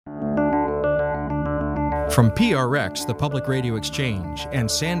From PRX, the Public Radio Exchange, and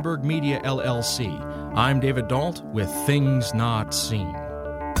Sandberg Media LLC, I'm David Dault with Things Not Seen.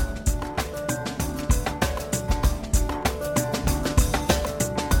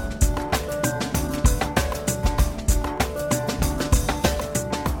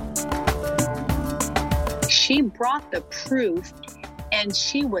 She brought the proof, and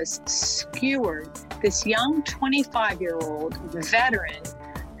she was skewered. This young 25-year-old veteran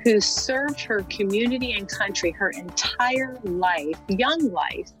who served her community and country her entire life, young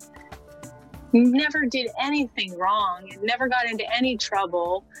life, never did anything wrong and never got into any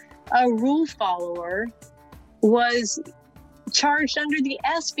trouble. A rule follower was charged under the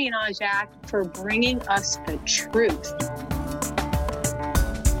Espionage Act for bringing us the truth.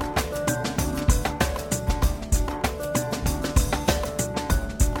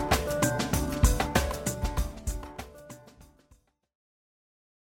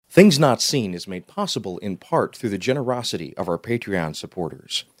 Things Not Seen is made possible in part through the generosity of our Patreon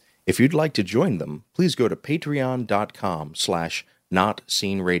supporters. If you'd like to join them, please go to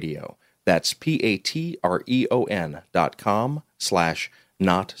patreon.com/notseenradio. That's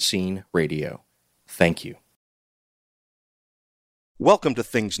patreon.com/notseenradio. Thank you. Welcome to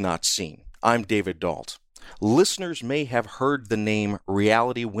Things Not Seen. I'm David Dault. Listeners may have heard the name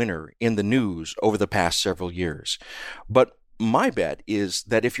Reality Winner in the news over the past several years, but my bet is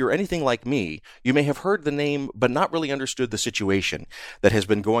that if you're anything like me, you may have heard the name but not really understood the situation that has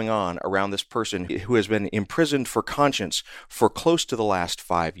been going on around this person who has been imprisoned for conscience for close to the last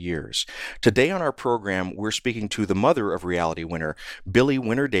 5 years. Today on our program, we're speaking to the mother of Reality Winner, Billie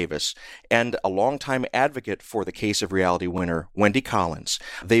Winner Davis, and a longtime advocate for the case of Reality Winner, Wendy Collins.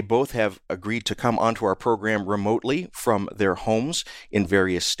 They both have agreed to come onto our program remotely from their homes in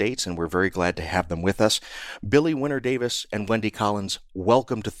various states, and we're very glad to have them with us. Billie Winner Davis and Wendy Collins,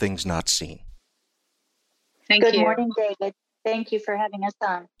 welcome to Things Not Seen. Thank you. Good morning, David. Thank you for having us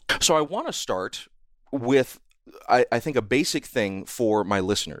on. So I want to start with, I think, a basic thing for my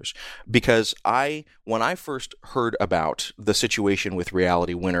listeners, because when I first heard about the situation with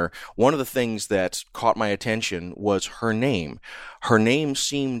Reality Winner, one of the things that caught my attention was her name. Her name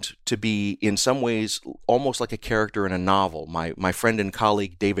seemed to be, in some ways, almost like a character in a novel. My friend and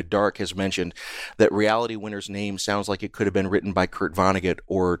colleague David Dark has mentioned that Reality Winner's name sounds like it could have been written by Kurt Vonnegut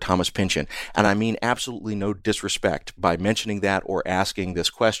or Thomas Pynchon. And I mean absolutely no disrespect by mentioning that or asking this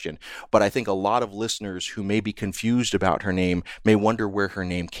question. But I think a lot of listeners who may be confused about her name may wonder where her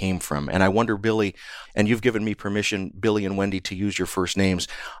name came from. And I wonder, Billie, and you've given me permission, Billie and Wendy, to use your first names.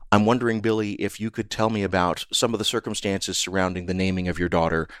 I'm wondering, Billie, if you could tell me about some of the circumstances surrounding the naming of your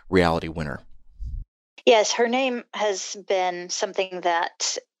daughter, Reality Winner. Yes, her name has been something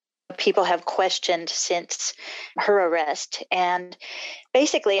that people have questioned since her arrest. And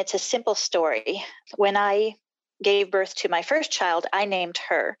basically, it's a simple story. When I gave birth to my first child, I named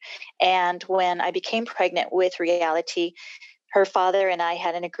her. And when I became pregnant with Reality, her father and I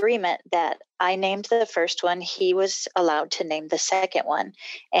had an agreement that I named the first one. He was allowed to name the second one.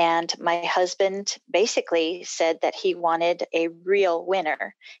 And my husband basically said that he wanted a real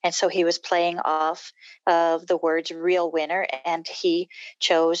winner. And so he was playing off of the words real winner, and he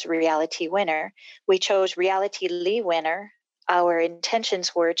chose Reality Winner. We chose Reality Lee Winner. Our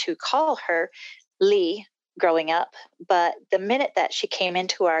intentions were to call her Lee growing up. But the minute that she came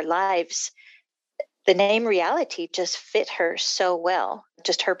into our lives, the name Reality just fit her so well,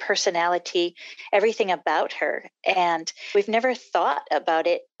 just her personality, everything about her. And we've never thought about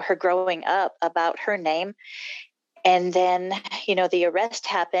it, her growing up, about her name. And then, the arrest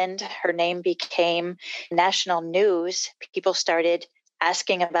happened. Her name became national news. People started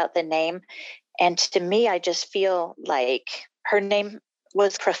asking about the name. And to me, I just feel like her name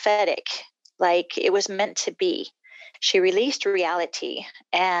was prophetic, like it was meant to be. She released Reality,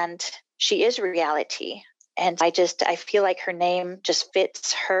 and she is Reality. And I feel like her name just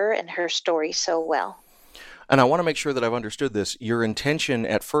fits her and her story so well. And I want to make sure that I've understood this. Your intention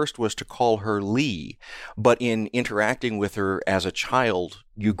at first was to call her Lee, but in interacting with her as a child,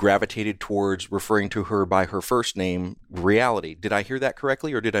 you gravitated towards referring to her by her first name, Reality. Did I hear that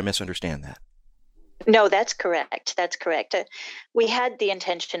correctly, or did I misunderstand that? No, that's correct. That's correct. We had the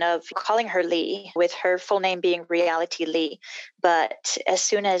intention of calling her Lee, with her full name being Reality Lee. But as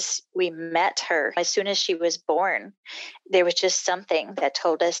soon as we met her, as soon as she was born, there was just something that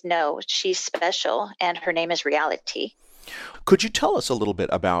told us, no, she's special and her name is Reality. Could you tell us a little bit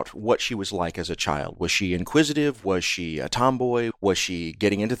about what she was like as a child? Was she inquisitive? Was she a tomboy? Was she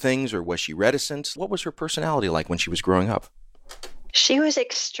getting into things, or was she reticent? What was her personality like when she was growing up? She was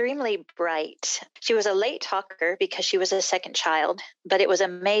extremely bright. She was a late talker because she was a second child, but it was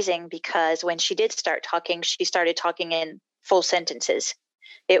amazing because when she did start talking, she started talking in full sentences.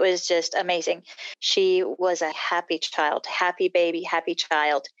 It was just amazing. She was a happy child, happy baby, happy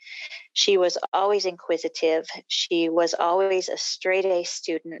child. She was always inquisitive. She was always a straight A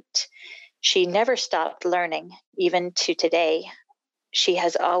student. She never stopped learning, even to today. She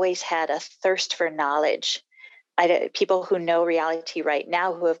has always had a thirst for knowledge. People who know Reality right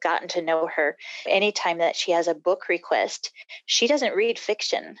now, who have gotten to know her, anytime that she has a book request, she doesn't read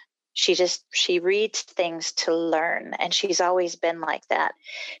fiction. She reads things to learn, and she's always been like that.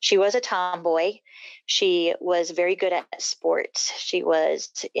 She was a tomboy. She was very good at sports. She was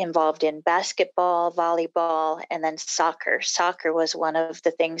involved in basketball, volleyball, and then soccer. Soccer was one of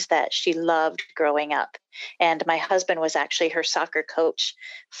the things that she loved growing up. And my husband was actually her soccer coach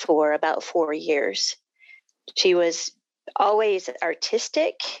for about 4 years. She was always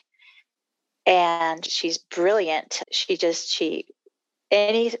artistic, and she's brilliant. She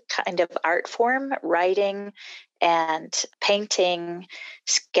any kind of art form, writing and painting,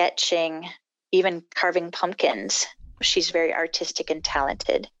 sketching, even carving pumpkins. She's very artistic and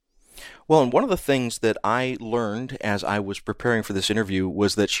talented. Well, and one of the things that I learned as I was preparing for this interview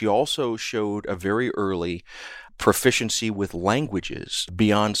was that she also showed a very early proficiency with languages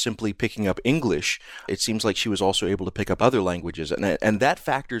beyond simply picking up English. It seems like she was also able to pick up other languages, and that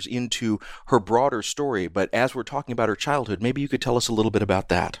factors into her broader story. But as we're talking about her childhood, maybe you could tell us a little bit about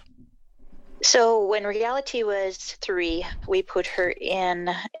that. So when Reality was 3, we put her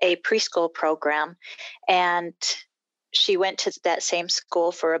in a preschool program, and she went to that same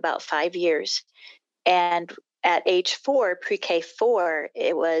school for about 5 years. And at age 4, pre-K 4,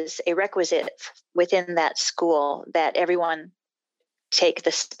 it was a requisite within that school that everyone take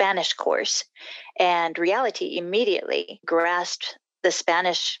the Spanish course. And Reality immediately grasped the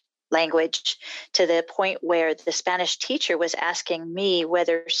Spanish language to the point where the Spanish teacher was asking me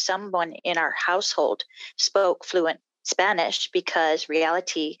whether someone in our household spoke fluent Spanish, because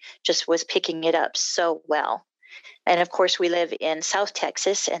Reality just was picking it up so well. And of course, we live in South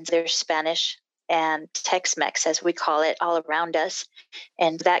Texas, and there's Spanish and Tex-Mex, as we call it, all around us.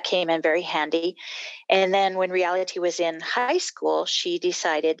 And that came in very handy. And then when Reality was in high school, she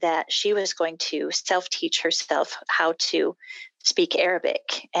decided that she was going to self-teach herself how to speak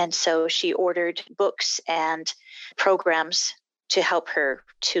Arabic. And so she ordered books and programs to help her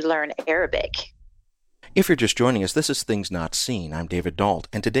to learn Arabic. If you're just joining us, this is Things Not Seen. I'm David Dault,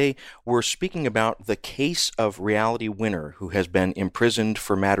 and today we're speaking about the case of Reality Winner, who has been imprisoned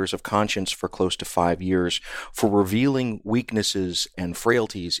for matters of conscience for close to 5 years for revealing weaknesses and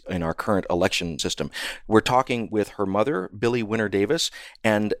frailties in our current election system. We're talking with her mother, Billie Winner Davis,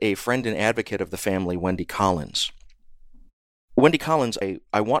 and a friend and advocate of the family, Wendy Collins. Wendy Collins,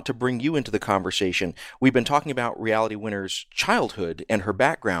 I want to bring you into the conversation. We've been talking about Reality Winner's childhood and her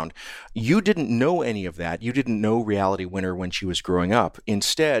background. You didn't know any of that. You didn't know Reality Winner when she was growing up.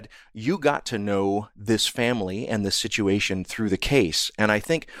 Instead, you got to know this family and this situation through the case. And I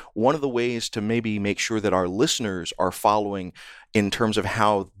think one of the ways to maybe make sure that our listeners are following in terms of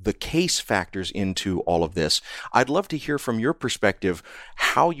how the case factors into all of this, I'd love to hear from your perspective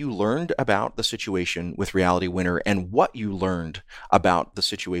how you learned about the situation with Reality Winner and what you learned about the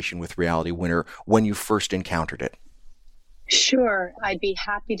situation with Reality Winner when you first encountered it. Sure, I'd be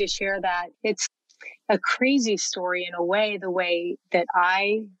happy to share that. It's a crazy story in a way, the way that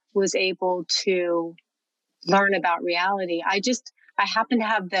I was able to learn about Reality. I happened to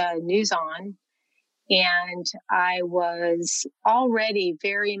have the news on, and I was already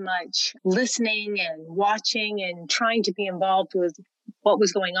very much listening and watching and trying to be involved with what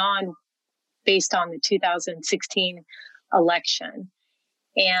was going on based on the 2016 election.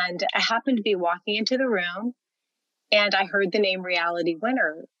 And I happened to be walking into the room, and I heard the name Reality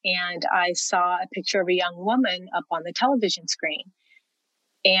Winner, and I saw a picture of a young woman up on the television screen.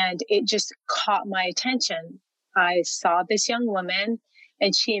 And it just caught my attention. I saw this young woman,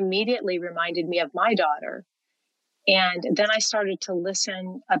 and she immediately reminded me of my daughter. And then I started to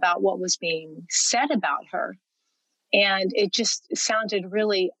listen about what was being said about her. And it just sounded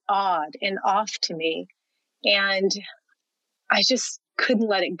really odd and off to me. And I just couldn't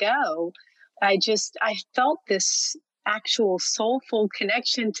let it go. I felt this actual soulful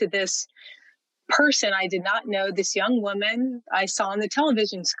connection to this person I did not know, this young woman I saw on the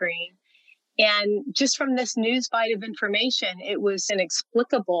television screen. And just from this news bite of information, it was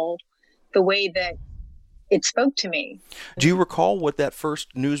inexplicable the way that it spoke to me. Do you recall what that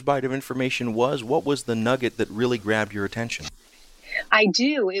first news bite of information was? What was the nugget that really grabbed your attention? I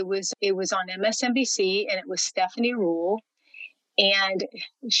do. It was on MSNBC, and it was Stephanie Ruhle. And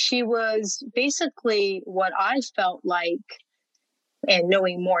she was basically what I felt like, and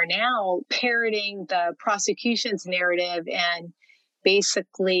knowing more now, parroting the prosecution's narrative and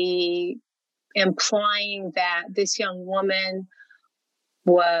basically implying that this young woman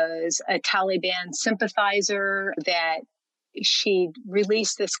was a Taliban sympathizer, that she'd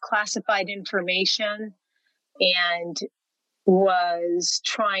released this classified information and was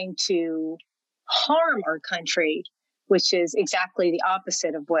trying to harm our country, which is exactly the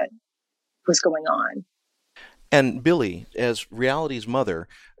opposite of what was going on. And Billy, as Reality's mother,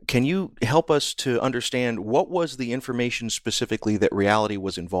 can you help us to understand what was the information specifically that Reality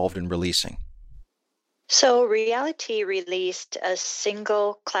was involved in releasing? So Reality released a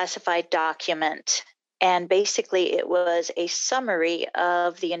single classified document, and basically it was a summary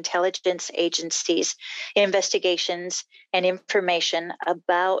of the intelligence agency's investigations and information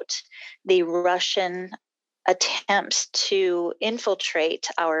about the Russian attempts to infiltrate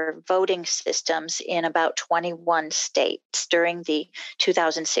our voting systems in about 21 states during the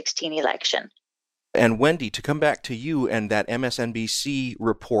 2016 election. And Wendy, to come back to you and that MSNBC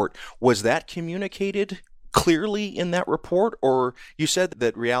report, was that communicated clearly in that report? Or you said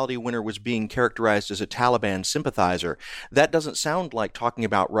that Reality Winner was being characterized as a Taliban sympathizer. That doesn't sound like talking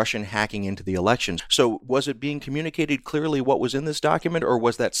about Russian hacking into the elections. So was it being communicated clearly what was in this document, or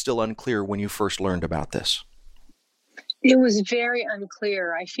was that still unclear when you first learned about this? It was very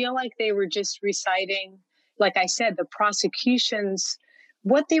unclear. I feel like they were just reciting, like I said, the prosecution's,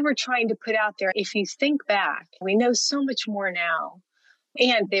 what they were trying to put out there. If you think back, we know so much more now.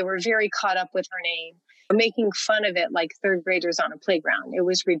 And they were very caught up with her name, making fun of it like third graders on a playground. It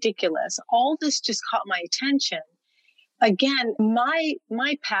was ridiculous. All this just caught my attention. Again, my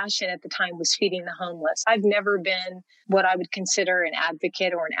passion at the time was feeding the homeless. I've never been what I would consider an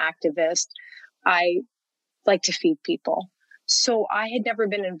advocate or an activist. I like to feed people. So I had never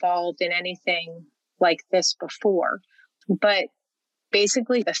been involved in anything like this before. But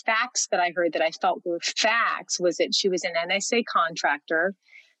basically the facts that I heard that I felt were facts was that she was an NSA contractor,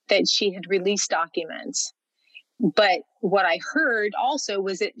 that she had released documents. But what I heard also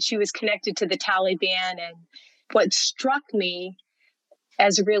was that she was connected to the Taliban. And what struck me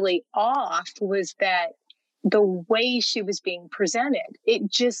as really off was that the way she was being presented,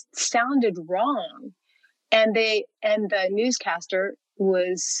 it just sounded wrong. And the newscaster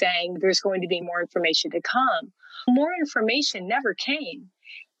was saying there's going to be more information to come. More information never came.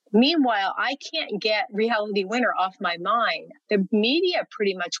 Meanwhile, I can't get Reality Winner off my mind. The media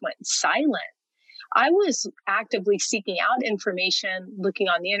pretty much went silent. I was actively seeking out information, looking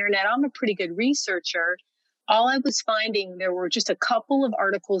on the internet. I'm a pretty good researcher. All I was finding, there were just a couple of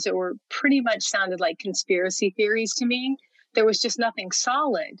articles that were pretty much sounded like conspiracy theories to me. There was just nothing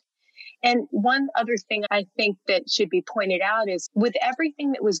solid. And one other thing I think that should be pointed out is with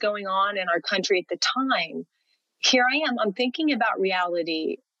everything that was going on in our country at the time, here I am, I'm thinking about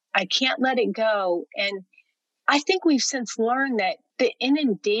Reality. I can't let it go. And I think we've since learned that the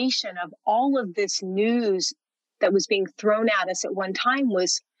inundation of all of this news that was being thrown at us at one time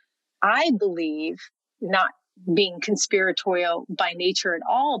was, I believe, not being conspiratorial by nature at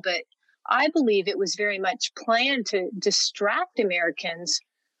all, but I believe it was very much planned to distract Americans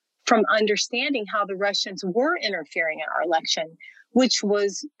from understanding how the Russians were interfering in our election, which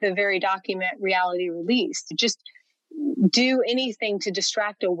was the very document Reality released. Just do anything to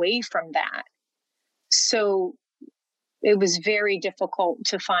distract away from that. So it was very difficult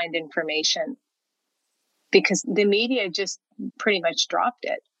to find information because the media just pretty much dropped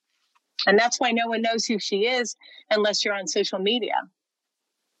it. And that's why no one knows who she is unless you're on social media.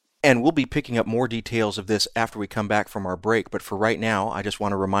 And we'll be picking up more details of this after we come back from our break. But for right now, I just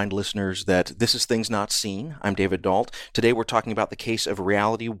want to remind listeners that this is Things Not Seen. I'm David Dault. Today we're talking about the case of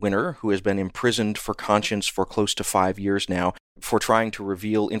Reality Winner, who has been imprisoned for conscience for close to 5 years now for trying to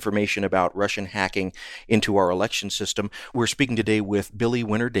reveal information about Russian hacking into our election system. We're speaking today with Billy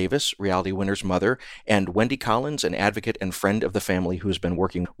Winner Davis, Reality Winner's mother, and Wendy Collins, an advocate and friend of the family who has been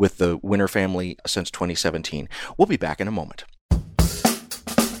working with the Winner family since 2017. We'll be back in a moment.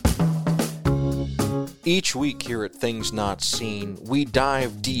 Each week here at Things Not Seen, we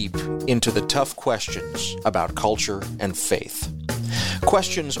dive deep into the tough questions about culture and faith.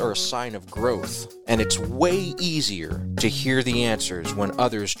 Questions are a sign of growth, and it's way easier to hear the answers when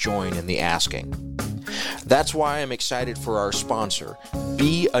others join in the asking. That's why I'm excited for our sponsor,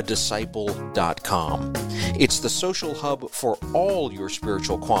 beadisciple.com. It's the social hub for all your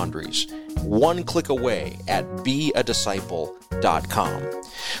spiritual quandaries, one click away at beadisciple.com.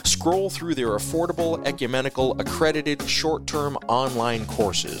 Scroll through their affordable, ecumenical, accredited, short-term online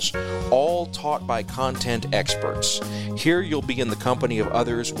courses, all taught by content experts. Here you'll be in the company of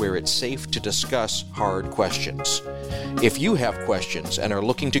others where it's safe to discuss hard questions. If you have questions and are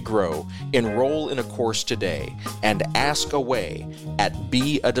looking to grow, enroll in a course today and ask away at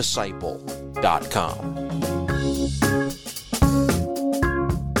beadisciple.com.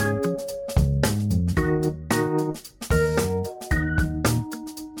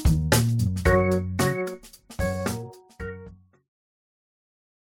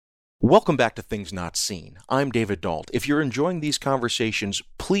 Welcome back to Things Not Seen. I'm David Dault. If you're enjoying these conversations,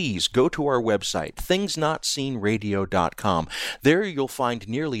 please go to our website, thingsnotseenradio.com. There you'll find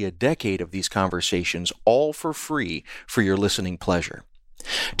nearly a decade of these conversations, all for free for your listening pleasure.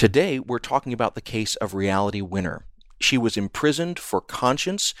 Today, we're talking about the case of Reality Winner. She was imprisoned for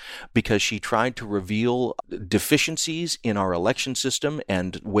conscience because she tried to reveal deficiencies in our election system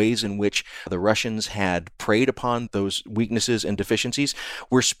and ways in which the Russians had preyed upon those weaknesses and deficiencies.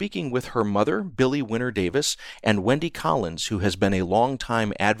 We're speaking with her mother, Billie Winner Davis, and Wendy Collins, who has been a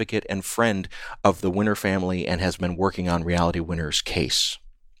longtime advocate and friend of the Winner family and has been working on Reality Winner's case.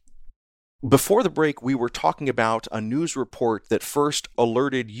 Before the break, we were talking about a news report that first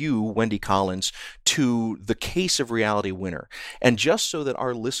alerted you, Wendy Collins, to the case of Reality Winner. And just so that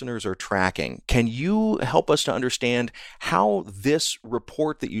our listeners are tracking, can you help us to understand how this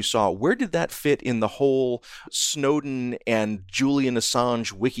report that you saw, where did that fit in the whole Snowden and Julian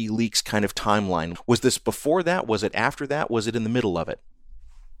Assange WikiLeaks kind of timeline? Was this before that? Was it after that? Was it in the middle of it?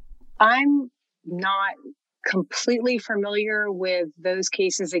 I'm not completely familiar with those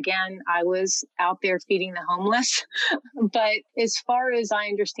cases. Again, I was out there feeding the homeless, but as far as I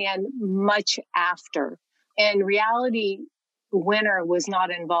understand, much after. And Reality Winner was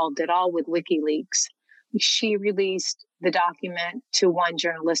not involved at all with WikiLeaks. She released the document to one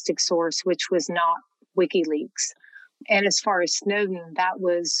journalistic source, which was not WikiLeaks. And as far as Snowden, that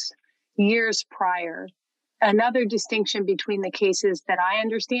was years prior. Another distinction between the cases that I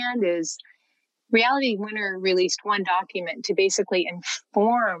understand is Reality Winner released one document to basically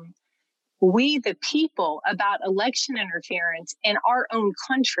inform we, the people, about election interference in our own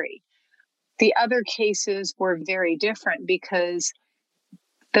country. The other cases were very different because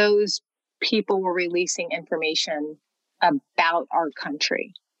those people were releasing information about our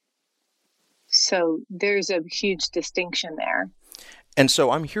country. So there's a huge distinction there. And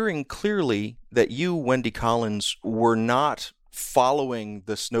so I'm hearing clearly that you, Wendy Collins, were not following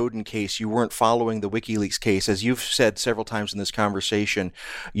the Snowden case. You weren't following the WikiLeaks case. As you've said several times in this conversation,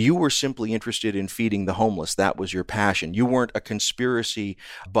 you were simply interested in feeding the homeless. That was your passion. You weren't a conspiracy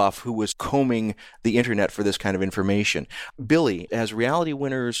buff who was combing the internet for this kind of information. Billie, as Reality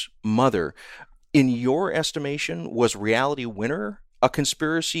Winner's mother, in your estimation, was Reality Winner a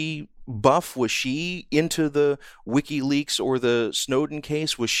conspiracy buff? Was she into the WikiLeaks or the Snowden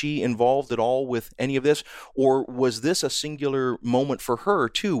case? Was she involved at all with any of this? Or was this a singular moment for her,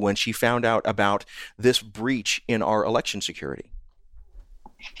 too, when she found out about this breach in our election security?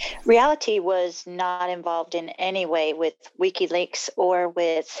 Reality was not involved in any way with WikiLeaks or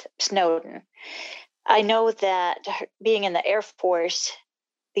with Snowden. I know that being in the Air Force,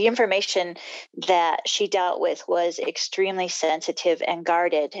 the information that she dealt with was extremely sensitive and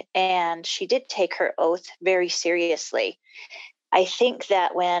guarded, and she did take her oath very seriously. I think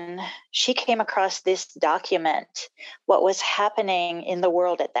that when she came across this document, what was happening in the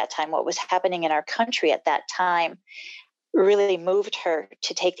world at that time, what was happening in our country at that time, really moved her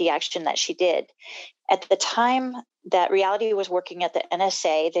to take the action that she did. At the time that Reality was working at the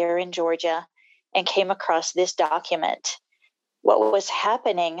NSA there in Georgia and came across this document, what was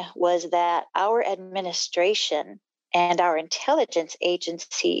happening was that our administration and our intelligence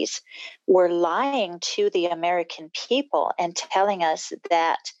agencies were lying to the American people and telling us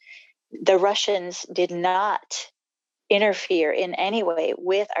that the Russians did not interfere in any way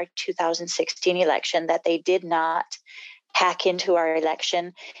with our 2016 election, that they did not hack into our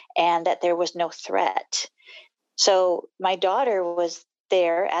election, and that there was no threat. So my daughter was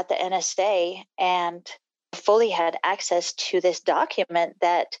there at the NSA and fully had access to this document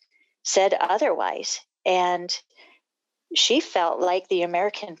that said otherwise. And she felt like the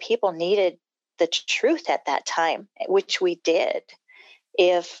American people needed the truth at that time, which we did.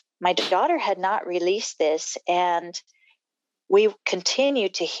 If my daughter had not released this, and we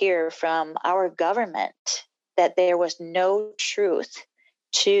continued to hear from our government that there was no truth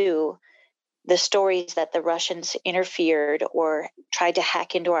to the stories that the Russians interfered or tried to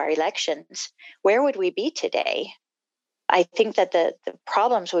hack into our elections, where would we be today? I think that the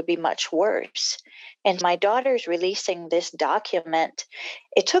problems would be much worse. And my daughter's releasing this document,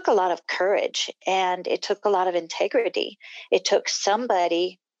 it took a lot of courage and it took a lot of integrity. It took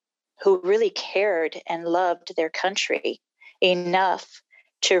somebody who really cared and loved their country enough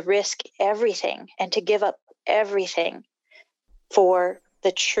to risk everything and to give up everything for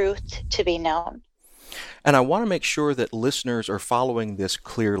the truth to be known. And I want to make sure that listeners are following this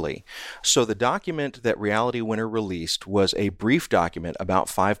clearly. So the document that Reality Winner released was a brief document, about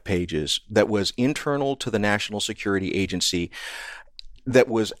 5 pages, that was internal to the National Security Agency, that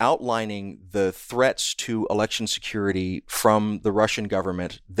was outlining the threats to election security from the Russian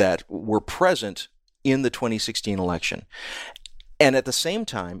government that were present in the 2016 election. And at the same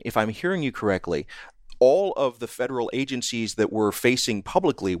time, if I'm hearing you correctly, all of the federal agencies that were facing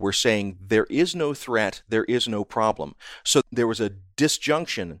publicly were saying there is no threat, there is no problem. So there was a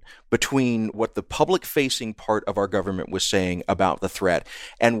disjunction between what the public-facing part of our government was saying about the threat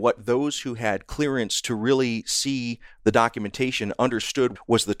and what those who had clearance to really see the documentation understood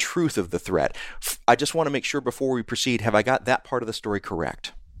was the truth of the threat. I just want to make sure before we proceed, have I got that part of the story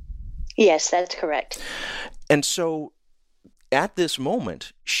correct? Yes, that's correct. And so at this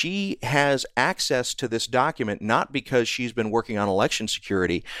moment, she has access to this document not because she's been working on election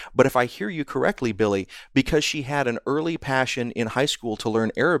security, but if I hear you correctly, Billy, because she had an early passion in high school to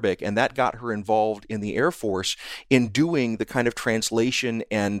learn Arabic, and that got her involved in the Air Force in doing the kind of translation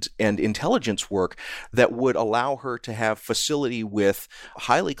and intelligence work that would allow her to have facility with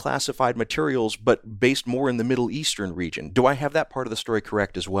highly classified materials, but based more in the Middle Eastern region. Do I have that part of the story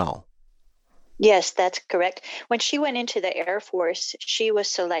correct as well? Yes, that's correct. When she went into the Air Force, she was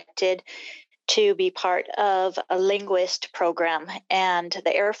selected to be part of a linguist program, and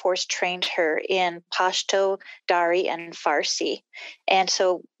the Air Force trained her in Pashto, Dari, and Farsi. And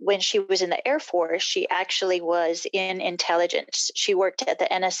so when she was in the Air Force, she actually was in intelligence. She worked at the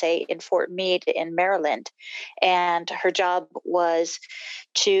NSA in Fort Meade in Maryland, and her job was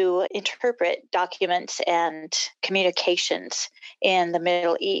to interpret documents and communications in the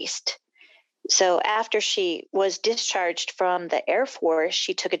Middle East. So after she was discharged from the Air Force,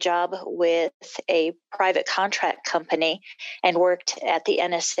 she took a job with a private contract company and worked at the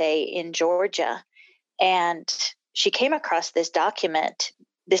NSA in Georgia. And she came across this document.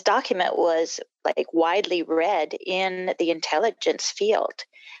 This document was widely read in the intelligence field.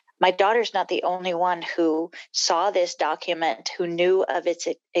 My daughter's not the only one who saw this document, who knew of its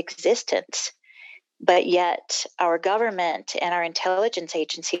existence. But yet our government and our intelligence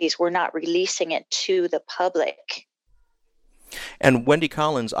agencies were not releasing it to the public. And Wendy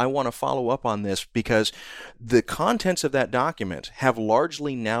Collins, I want to follow up on this because the contents of that document have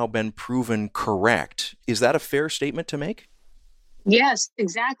largely now been proven correct. Is that a fair statement to make? Yes,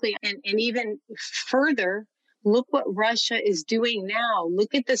 exactly. And even further, look what Russia is doing now.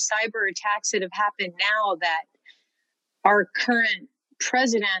 Look at the cyber attacks that have happened now that our current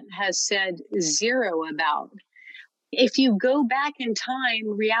president has said zero about. If you go back in time,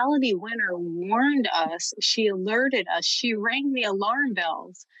 Reality Winner warned us, she alerted us, she rang the alarm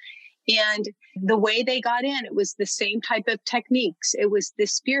bells. And the way they got in, it was the same type of techniques. It was the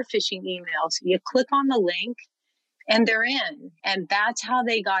spear phishing emails. You click on the link and they're in. And that's how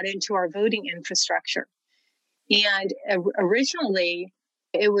they got into our voting infrastructure. And originally,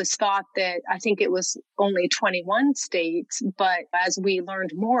 it was thought that I think it was only 21 states, but as we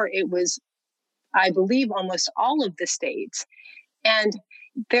learned more, it was, I believe, almost all of the states. And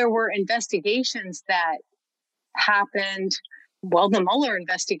there were investigations that happened, well, the Mueller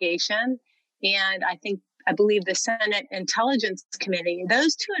investigation, and I believe the Senate Intelligence Committee,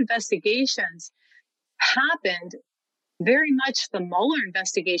 those two investigations happened very much the Mueller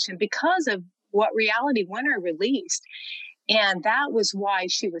investigation because of what Reality Winner released. And that was why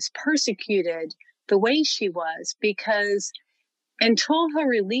she was persecuted the way she was, because until her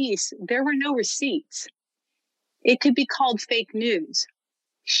release, there were no receipts. It could be called fake news.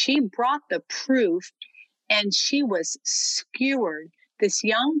 She brought the proof and she was skewered. This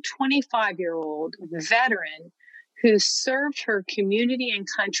young 25-year-old veteran who served her community and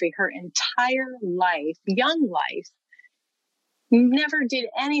country her entire life, young life, never did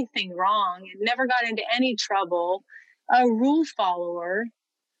anything wrong and never got into any trouble. A rule follower,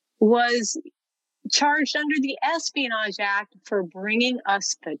 was charged under the Espionage Act for bringing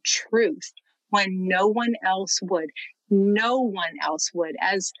us the truth when no one else would. No one else would.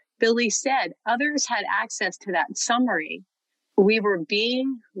 As Billy said, others had access to that summary. We were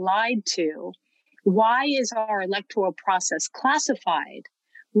being lied to. Why is our electoral process classified?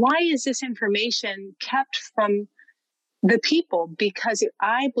 Why is this information kept from the people? Because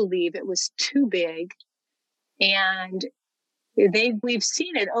I believe it was too big and We've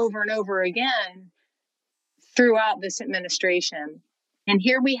seen it over and over again throughout this administration. And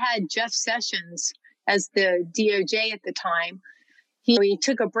here we had Jeff Sessions as the DOJ at the time. He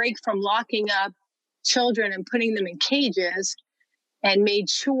took a break from locking up children and putting them in cages and made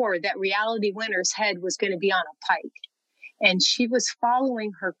sure that Reality Winner's head was going to be on a pike. And she was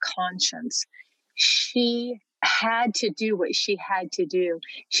following her conscience. She had to do what she had to do.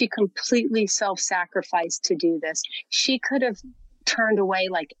 She completely self-sacrificed to do this. She could have turned away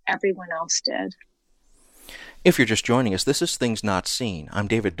like everyone else did. If you're just joining us, this is Things Not Seen. I'm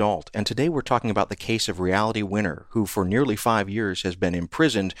David Dault, and today we're talking about the case of Reality Winner, who for nearly 5 years has been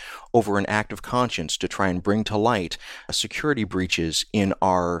imprisoned over an act of conscience to try and bring to light security breaches in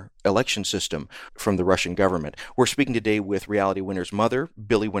our election system from the Russian government. We're speaking today with Reality Winner's mother,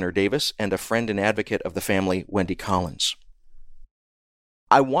 Billie Winner Davis, and a friend and advocate of the family, Wendy Collins.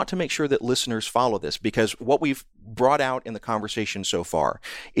 I want to make sure that listeners follow this, because what we've brought out in the conversation so far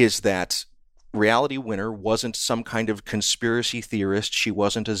is that Reality Winner wasn't some kind of conspiracy theorist. She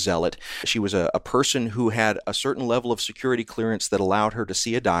wasn't a zealot. She was a person who had a certain level of security clearance that allowed her to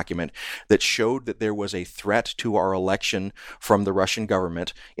see a document that showed that there was a threat to our election from the Russian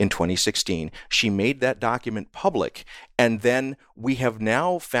government in 2016. She made that document public, and then we have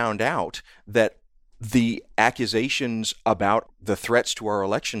now found out that the accusations about the threats to our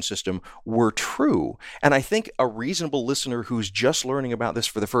election system were true. And I think a reasonable listener who's just learning about this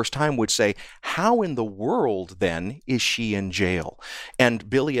for the first time would say, how in the world, then, is she in jail?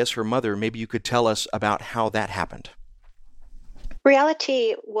 And Billie, as her mother, maybe you could tell us about how that happened.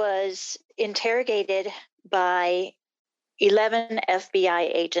 Reality was interrogated by 11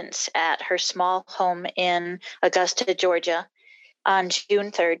 FBI agents at her small home in Augusta, Georgia, on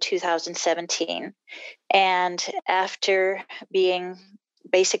June 3rd, 2017. And after being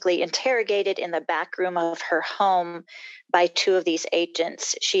basically interrogated in the back room of her home by two of these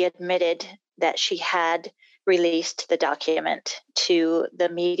agents, she admitted that she had released the document to the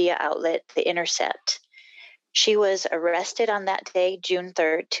media outlet, The Intercept. She was arrested on that day, June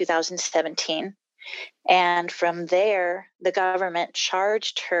 3rd, 2017. And from there, the government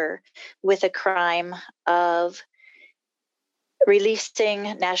charged her with a crime of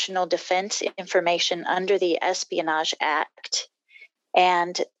releasing national defense information under the Espionage Act.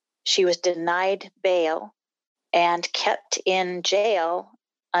 And she was denied bail and kept in jail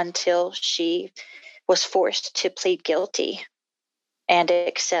until she was forced to plead guilty and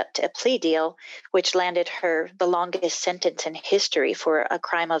accept a plea deal, which landed her the longest sentence in history for a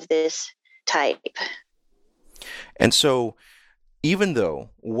crime of this type. And so, even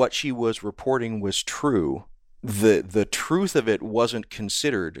though what she was reporting was true, the truth of it wasn't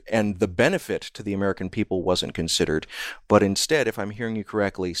considered, and the benefit to the American people wasn't considered. But instead, if I'm hearing you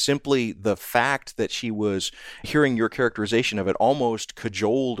correctly, simply the fact that she was, hearing your characterization of it, almost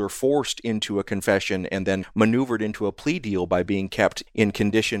cajoled or forced into a confession and then maneuvered into a plea deal by being kept in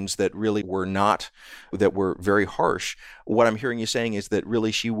conditions that really were not, that were very harsh. What I'm hearing you saying is that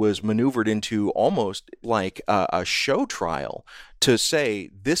really she was maneuvered into almost like a show trial to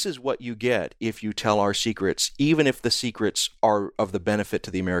say, this is what you get if you tell our secrets, even if the secrets are of the benefit to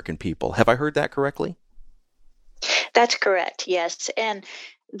the American people. Have I heard that correctly? That's correct, yes. And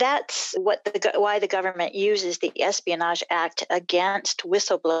that's why the government uses the Espionage Act against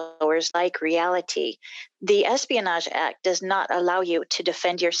whistleblowers like Reality. The Espionage Act does not allow you to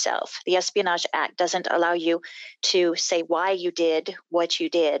defend yourself. The Espionage Act doesn't allow you to say why you did what you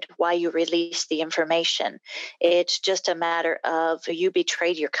did, why you released the information. It's just a matter of you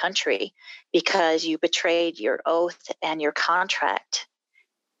betrayed your country because you betrayed your oath and your contract.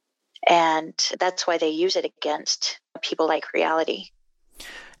 And that's why they use it against people like Reality.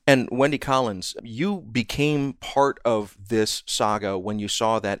 And Wendy Collins, you became part of this saga when you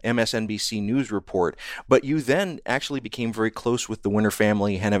saw that MSNBC News report, but you then actually became very close with the Winner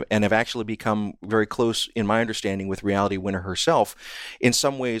family and have actually become very close, in my understanding, with Reality Winner herself, in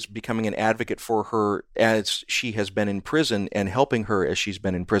some ways becoming an advocate for her as she has been in prison and helping her as she's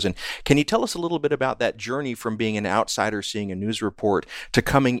been in prison. Can you tell us a little bit about that journey from being an outsider seeing a news report to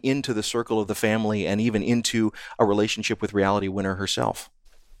coming into the circle of the family and even into a relationship with Reality Winner herself?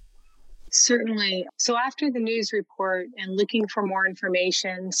 Certainly. So after the news report and looking for more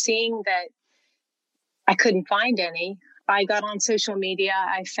information, seeing that I couldn't find any, I got on social media.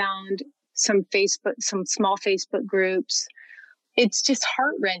 I found some small Facebook groups. It's just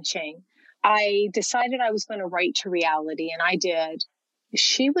heart-wrenching. I decided I was going to write to Reality, and I did.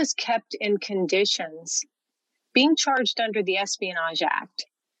 She was kept in conditions, being charged under the Espionage Act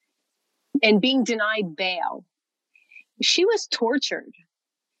and being denied bail. She was tortured.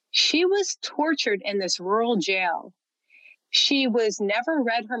 She was tortured in this rural jail. She was never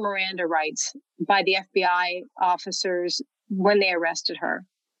read her Miranda rights by the FBI officers when they arrested her.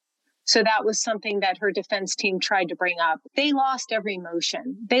 So that was something that her defense team tried to bring up. They lost every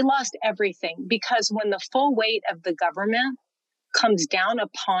motion. They lost everything, because when the full weight of the government comes down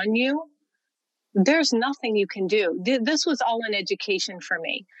upon you, there's nothing you can do. This was all an education for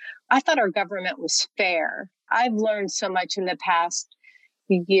me. I thought our government was fair. I've learned so much in the past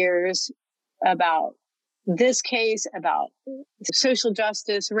years about this case, about social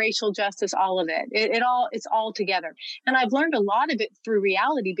justice, racial justice, all of it. It's all together. And I've learned a lot of it through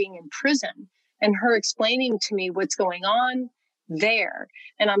reality, being in prison and her explaining to me what's going on there.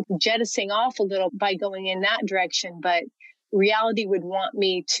 And I'm jettisoning off a little by going in that direction, but reality would want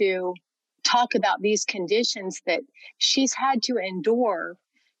me to talk about these conditions that she's had to endure,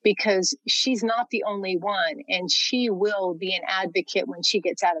 because she's not the only one, and she will be an advocate when she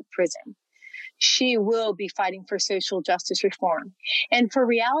gets out of prison. She will be fighting for social justice reform. And for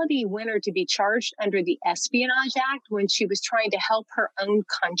Reality Winner to be charged under the Espionage Act when she was trying to help her own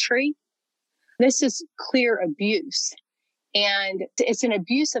country, this is clear abuse. And it's an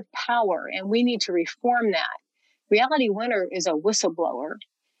abuse of power, and we need to reform that. Reality Winner is a whistleblower.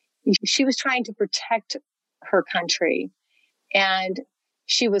 She was trying to protect her country, and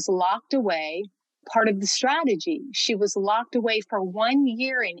she was locked away. Part of the strategy, she was locked away for 1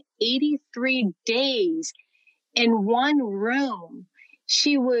 year and 83 days in one room.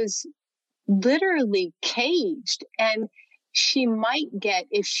 She was literally caged, and she might get,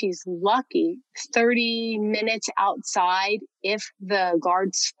 if she's lucky, 30 minutes outside if the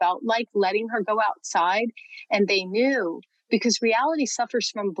guards felt like letting her go outside. And they knew, because Reality suffers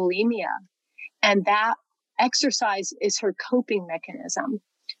from bulimia, and that exercise is her coping mechanism.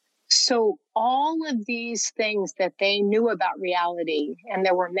 So all of these things that they knew about Reality, and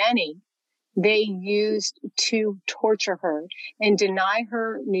there were many, they used to torture her and deny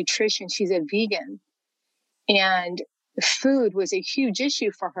her nutrition. She's a vegan, and food was a huge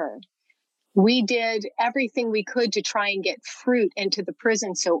issue for her. We did everything we could to try and get fruit into the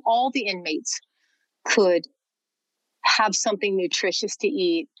prison so all the inmates could have something nutritious to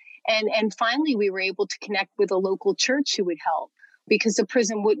eat. And finally, we were able to connect with a local church who would help, because the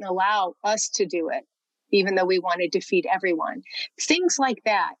prison wouldn't allow us to do it, even though we wanted to feed everyone. Things like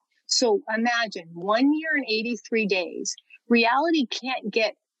that. So imagine 1 year and 83 days. Reality can't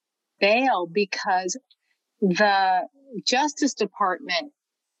get bail because the Justice Department,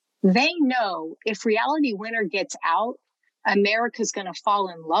 they know if Reality Winner gets out, America's going to fall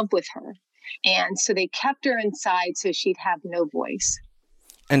in love with her. And so they kept her inside so she'd have no voice.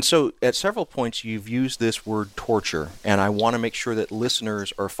 And so at several points you've used this word torture, and I want to make sure that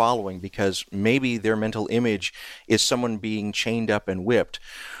listeners are following, because maybe their mental image is someone being chained up and whipped,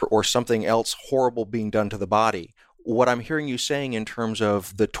 or something else horrible being done to the body. What I'm hearing you saying in terms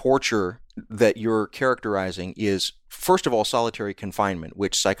of the torture that you're characterizing is, first of all, solitary confinement,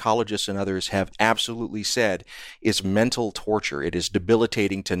 which psychologists and others have absolutely said is mental torture. It is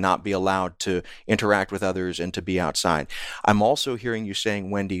debilitating to not be allowed to interact with others and to be outside. I'm also hearing you saying,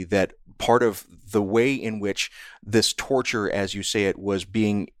 Wendy, that part of the way in which this torture, as you say it, was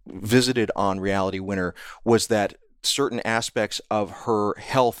being visited on Reality Winner was that certain aspects of her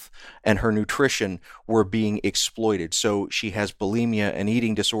health and her nutrition were being exploited. So she has bulimia, an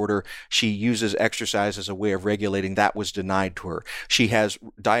eating disorder. She uses exercise as a way of regulating. That was denied to her. She has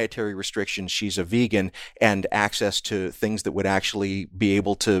dietary restrictions. She's a vegan, and access to things that would actually be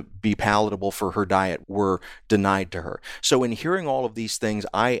able to be palatable for her diet were denied to her. So in hearing all of these things,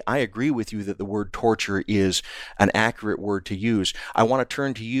 I agree with you that the word torture is an accurate word to use. I want to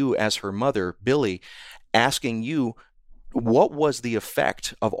turn to you as her mother, Billy, asking you, what was the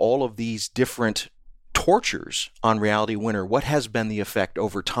effect of all of these different tortures on Reality Winner? What has been the effect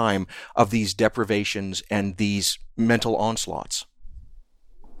over time of these deprivations and these mental onslaughts?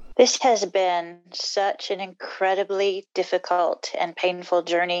 This has been such an incredibly difficult and painful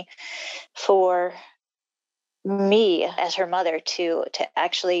journey for me as her mother to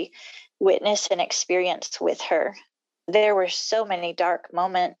actually witness and experience with her. There were so many dark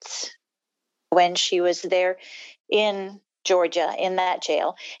moments when she was there in Georgia, in that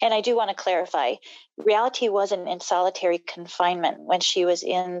jail. And I do want to clarify, Reality wasn't in solitary confinement when she was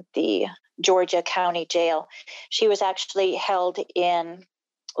in the Georgia County Jail. She was actually held in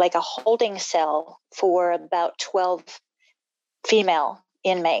like a holding cell for about 12 female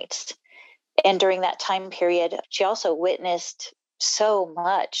inmates. And during that time period, she also witnessed so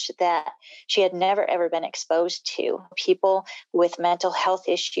much that she had never, ever been exposed to. People with mental health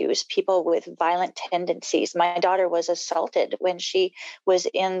issues, people with violent tendencies. My daughter was assaulted when she was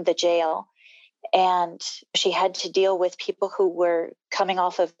in the jail. And she had to deal with people who were coming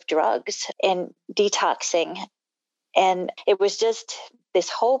off of drugs and detoxing. And it was just this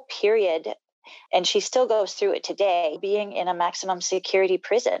whole period. And she still goes through it today, being in a maximum security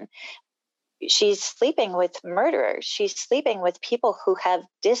prison. She's sleeping with murderers. She's sleeping with people who have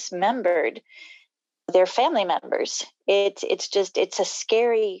dismembered their family members. It's a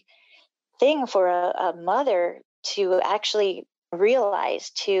scary thing for a mother to actually realize,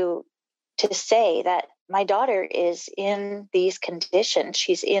 to say that my daughter is in these conditions.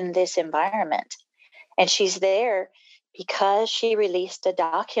 She's in this environment, and she's there because she released a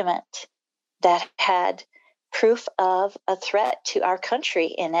document that had proof of a threat to our country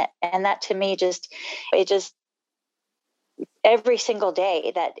in it. And that, to me, every single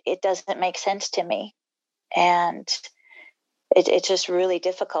day, that it doesn't make sense to me. And it's just really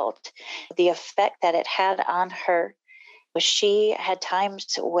difficult. The effect that it had on her, she had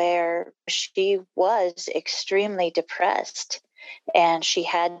times where she was extremely depressed, and she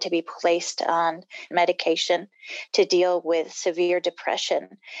had to be placed on medication to deal with severe depression.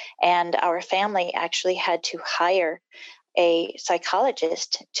 And our family actually had to hire a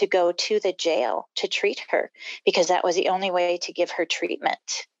psychologist to go to the jail to treat her, because that was the only way to give her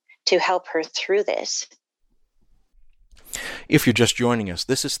treatment to help her through this. If you're just joining us,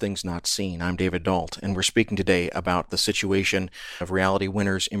 this is Things Not Seen. I'm David Dault, and we're speaking today about the situation of Reality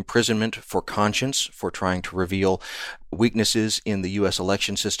Winner's imprisonment for conscience, for trying to reveal weaknesses in the U.S.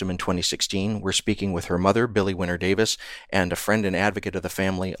 election system in 2016. We're speaking with her mother, Billie Winner Davis, and a friend and advocate of the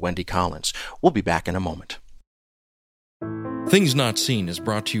family, Wendy Collins. We'll be back in a moment. Things Not Seen is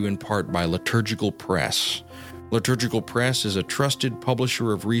brought to you in part by Liturgical Press. Liturgical Press is a trusted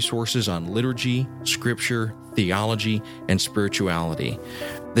publisher of resources on liturgy, scripture, theology, and spirituality.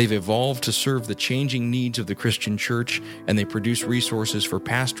 They've evolved to serve the changing needs of the Christian church, and they produce resources for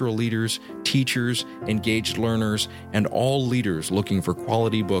pastoral leaders, teachers, engaged learners, and all leaders looking for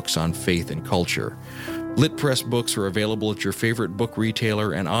quality books on faith and culture. Lit Press books are available at your favorite book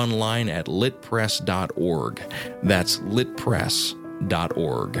retailer and online at litpress.org. That's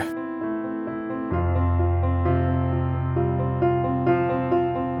litpress.org.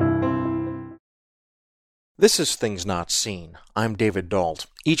 This is Things Not Seen. I'm David Dault.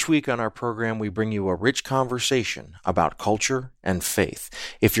 Each week on our program, we bring you a rich conversation about culture and faith.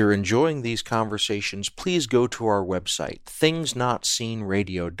 If you're enjoying these conversations, please go to our website,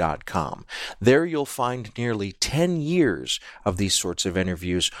 thingsnotseenradio.com. There you'll find nearly 10 years of these sorts of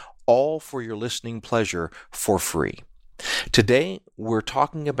interviews, all for your listening pleasure for free. Today, we're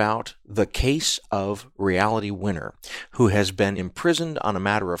talking about the case of Reality Winner, who has been imprisoned on a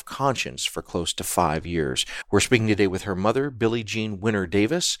matter of conscience for close to 5 years. We're speaking today with her mother, Billie Jean Winner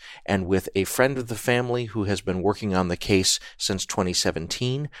Davis, and with a friend of the family who has been working on the case since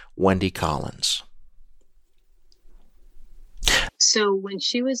 2017, Wendy Collins. So when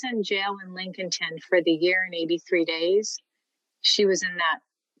she was in jail in Lincolnton for the year and 83 days, she was in that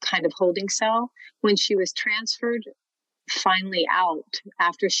kind of holding cell. When she was transferred finally out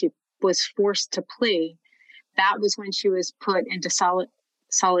after she was forced to plea, that was when she was put into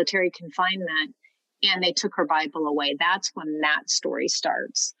solitary confinement, and they took her Bible away. That's when that story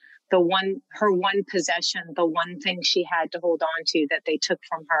starts. Her one possession, the one thing she had to hold on to that they took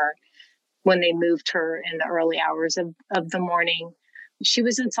from her when they moved her in the early hours of the morning. She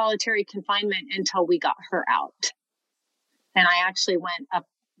was in solitary confinement until we got her out. And I actually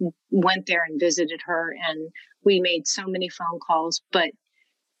went there and visited her, and we made so many phone calls. But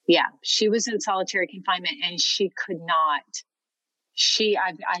yeah, she was in solitary confinement, and she could not.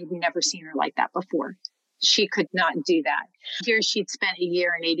 I've never seen her like that before. She could not do that. Here she'd spent a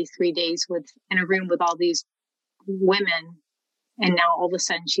year and 83 days in a room with all these women, and now all of a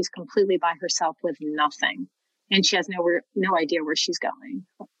sudden she's completely by herself with nothing, and she has no idea where she's going.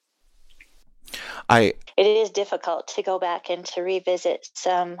 It is difficult to go back and to revisit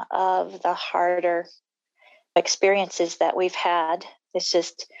some of the harder experiences that we've had. It's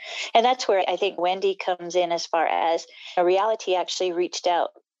just, and that's where I think Wendy comes in, as far as Reality actually reached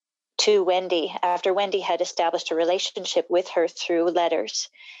out to Wendy after Wendy had established a relationship with her through letters.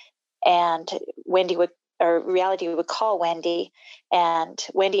 And Reality would call Wendy, and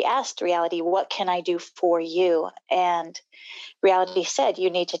Wendy asked Reality, "What can I do for you?" And Reality said, "You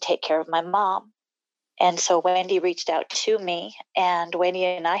need to take care of my mom." And so Wendy reached out to me, and Wendy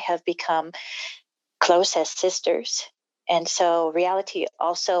and I have become close as sisters. And so Reality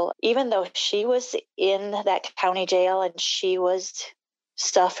also, even though she was in that county jail and she was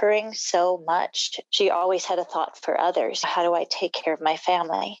suffering so much, she always had a thought for others. How do I take care of my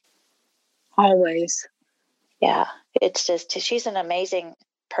family? Always. Yeah, it's just, she's an amazing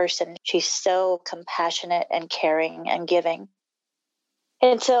person. She's so compassionate and caring and giving.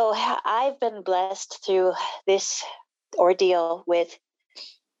 And so I've been blessed through this ordeal with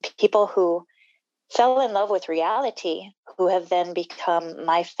people who fell in love with reality, who have then become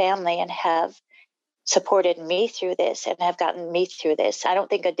my family and have supported me through this and have gotten me through this. I don't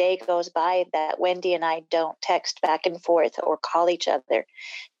think a day goes by that Wendy and I don't text back and forth or call each other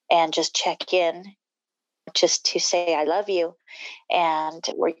and just check in, just to say I love you. And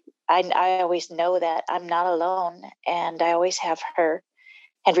I always know that I'm not alone, and I always have her,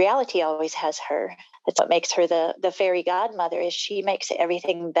 and reality always has her. That's what makes her the fairy godmother, is she makes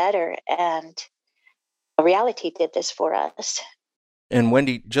everything better, and reality did this for us. And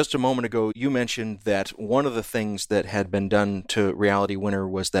Wendy, just a moment ago, you mentioned that one of the things that had been done to Reality Winner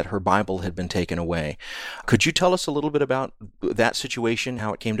was that her Bible had been taken away. Could you tell us a little bit about that situation,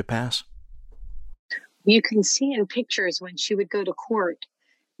 how it came to pass? You can see in pictures when she would go to court,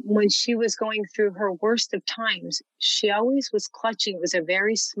 when she was going through her worst of times, she always was clutching. It was a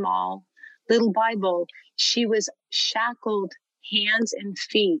very small little Bible. She was shackled hands and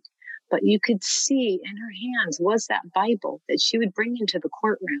feet, but you could see in her hands was that Bible that she would bring into the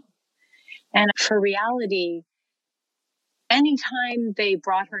courtroom. And for Reality, anytime they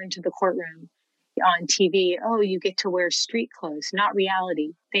brought her into the courtroom on TV, oh, you get to wear street clothes, not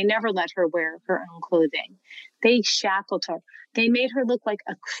Reality. They never let her wear her own clothing. They shackled her. They made her look like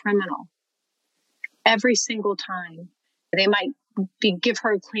a criminal every single time. They might give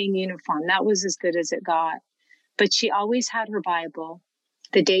her a clean uniform. That was as good as it got. But she always had her Bible.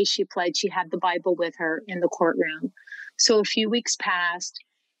 The day she pled, she had the Bible with her in the courtroom. So a few weeks passed,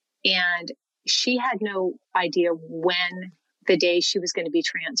 and she had no idea when the day she was going to be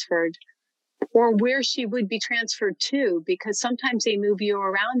transferred or where she would be transferred to, because sometimes they move you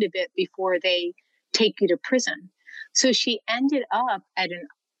around a bit before they take you to prison. So she ended up at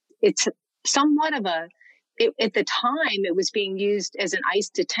it's somewhat of at the time, it was being used as an ICE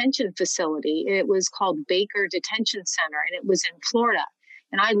detention facility. It was called Baker Detention Center, and it was in Florida.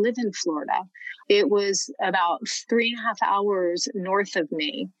 And I live in Florida. It was about 3.5 hours north of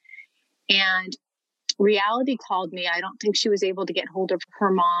me. And Reality called me. I don't think she was able to get hold of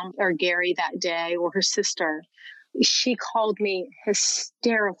her mom or Gary that day, or her sister. She called me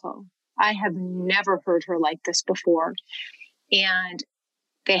hysterical. I have never heard her like this before. And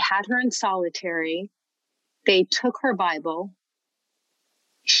they had her in solitary. They took her Bible.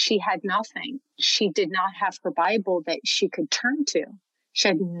 She had nothing. She did not have her Bible that she could turn to. She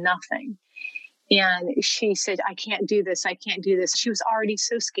had nothing. And she said, I can't do this. I can't do this. She was already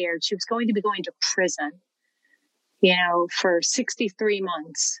so scared. She was going to be going to prison, for 63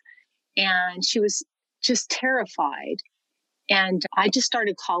 months. And she was just terrified. And I just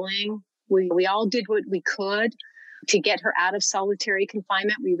started calling. We all did what we could to get her out of solitary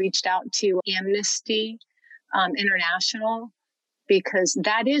confinement. We reached out to Amnesty International, because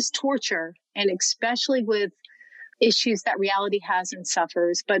that is torture, and especially with issues that Reality has and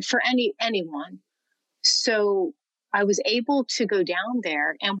suffers, but for anyone. So I was able to go down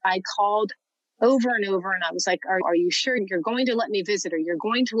there, and I called over and over, and I was like, are you sure you're going to let me visit her? You're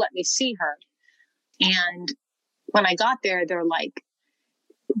going to let me see her? And when I got there,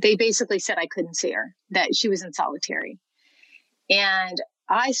 they basically said I couldn't see her, that she was in solitary. And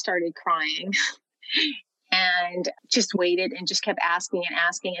I started crying and just waited and just kept asking and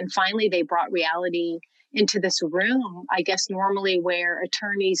asking. And finally, they brought Reality into this room, I guess normally where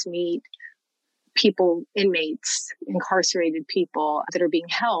attorneys meet people, inmates, incarcerated people that are being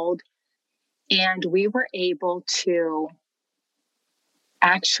held. And we were able to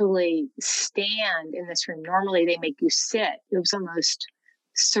actually stand in this room. Normally they make you sit. It was almost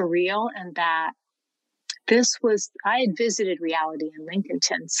surreal. And that I had visited Reality in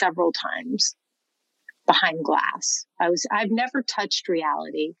Lincolnton several times behind glass. I've never touched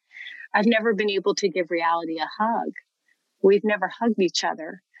Reality. I've never been able to give Reality a hug. We've never hugged each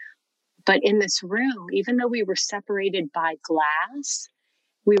other. But in this room, even though we were separated by glass,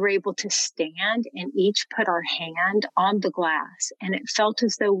 we were able to stand and each put our hand on the glass. And it felt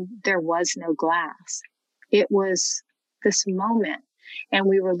as though there was no glass. It was this moment. And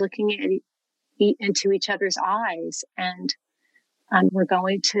we were looking into each other's eyes, and we're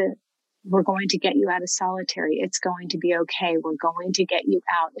going to get you out of solitary. It's going to be okay. We're going to get you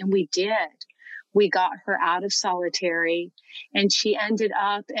out. And we did. We got her out of solitary, and she ended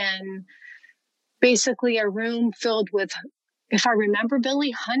up in basically a room filled with, if I remember,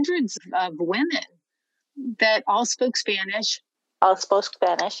 Billy, hundreds of women that all spoke Spanish. All spoke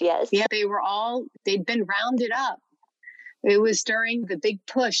Spanish, yes. Yeah, they'd been rounded up. It was during the big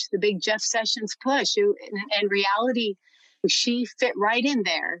push, the big Jeff Sessions push. And Reality She fit right in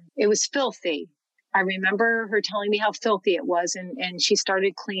there. It was filthy. I remember her telling me how filthy it was, and she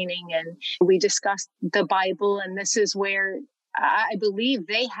started cleaning, and we discussed the Bible, and this is where I believe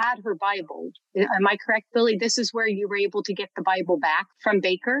they had her Bible. Am I correct, Billy? This is where you were able to get the Bible back from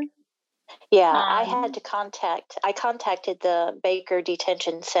Baker? Yeah, I contacted the Baker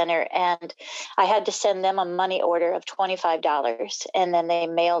Detention Center, and I had to send them a money order of $25, and then they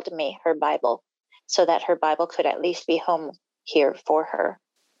mailed me her Bible so that her Bible could at least be home here for her.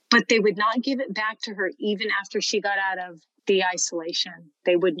 But they would not give it back to her even after she got out of the isolation.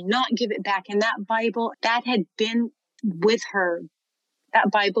 They would not give it back. And that Bible, that had been with her.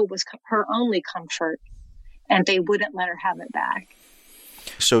 That Bible was her only comfort, and they wouldn't let her have it back.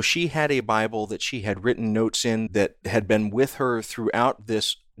 So she had a Bible that she had written notes in that had been with her throughout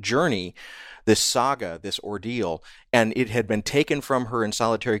this journey, this saga, this ordeal, and it had been taken from her in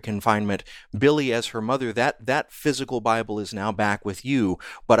solitary confinement. Billy, as her mother, that physical Bible is now back with you,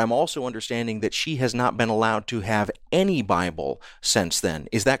 but I'm also understanding that she has not been allowed to have any Bible since then.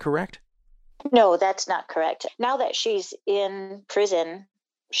 Is that correct? No, that's not correct. Now that she's in prison,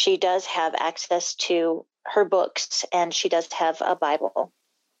 she does have access to her books, and she does have a Bible.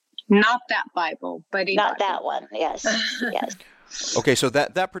 Not that Bible, but not that one. Yes, yes. Okay, so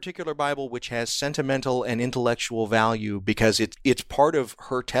that particular Bible, which has sentimental and intellectual value because it's part of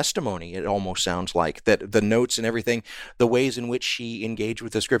her testimony, it almost sounds like, that the notes and everything, the ways in which she engaged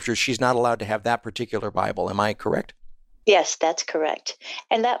with the scriptures, she's not allowed to have that particular Bible. Am I correct? Yes, that's correct.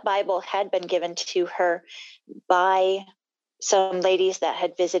 And that Bible had been given to her by some ladies that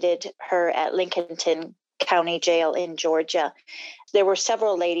had visited her at Lincolnton County Jail in Georgia. There were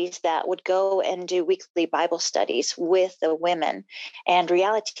several ladies that would go and do weekly Bible studies with the women, and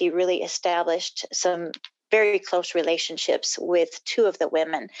Reality really established some very close relationships with two of the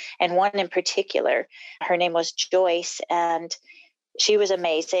women, and one in particular, her name was Joyce, and she was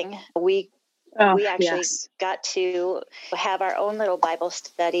amazing. We actually got to have our own little Bible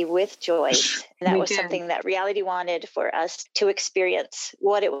study with Joyce. And that was something that Reality wanted for us to experience,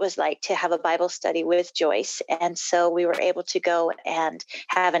 what it was like to have a Bible study with Joyce. And so we were able to go and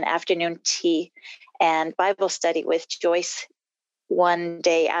have an afternoon tea and Bible study with Joyce one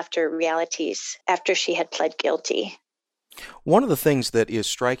day after she had pled guilty. One of the things that is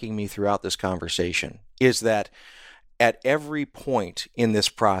striking me throughout this conversation is that at every point in this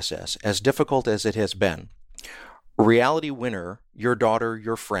process, as difficult as it has been, Reality Winner, your daughter,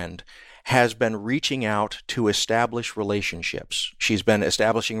 your friend, has been reaching out to establish relationships. She's been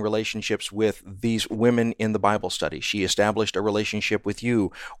establishing relationships with these women in the Bible study. She established a relationship with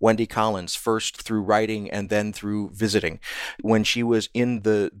you, Wendy Collins, first through writing and then through visiting. When she was in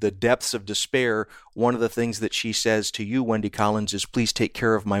the depths of despair, one of the things that she says to you, Wendy Collins, is, please take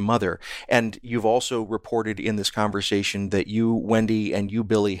care of my mother. And you've also reported in this conversation that you, Wendy, and you,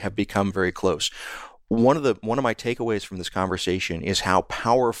 Billy, have become very close. One of my takeaways from this conversation is how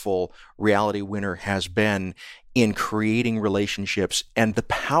powerful Reality Winner has been in creating relationships and the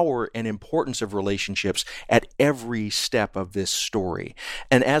power and importance of relationships at every step of this story.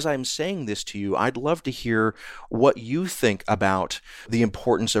 And as I'm saying this to you, I'd love to hear what you think about the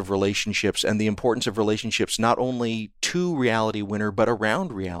importance of relationships and the importance of relationships not only to Reality Winner, but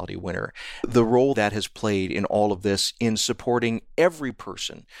around Reality Winner. The role that has played in all of this in supporting every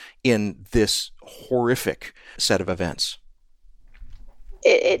person in this horrific set of events.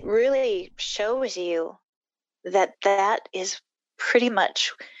 It really shows you that is pretty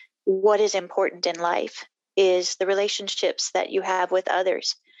much what is important in life, is the relationships that you have with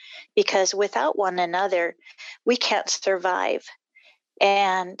others, because without one another, we can't survive.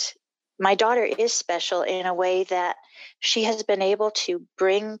 And my daughter is special in a way that she has been able to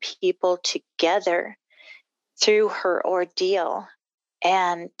bring people together through her ordeal.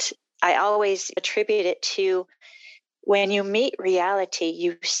 And I always attribute it to, when you meet Reality,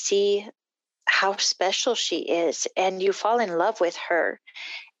 you see how special she is, and you fall in love with her,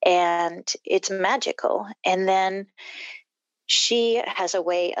 and it's magical. And then she has a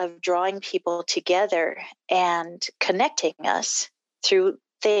way of drawing people together and connecting us through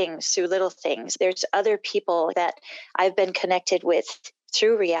little things. There's other people that I've been connected with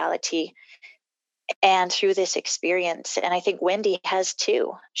through Reality and through this experience. And I think Wendy has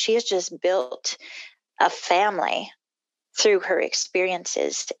too. She has just built a family through her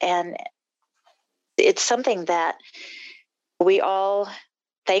experiences. And it's something that we all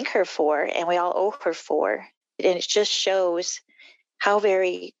thank her for and we all owe her for. And it just shows how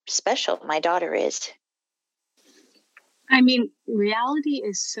very special my daughter is. I mean, Reality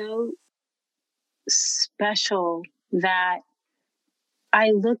is so special that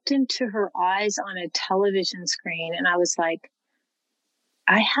I looked into her eyes on a television screen and I was like,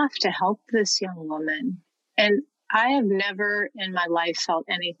 I have to help this young woman. And I have never in my life felt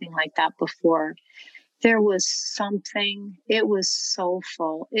anything like that before. There was something, it was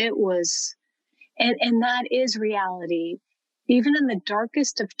soulful. It was, and that is reality. Even in the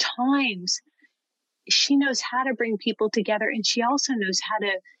darkest of times, she knows how to bring people together, and she also knows how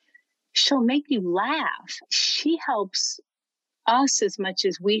to, she'll make you laugh. She helps us as much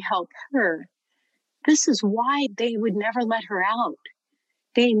as we help her. This is why they would never let her out.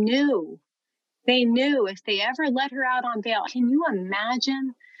 They knew if they ever let her out on bail. Can you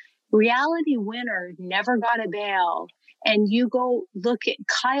imagine? Reality Winner never got a bail. And you go look at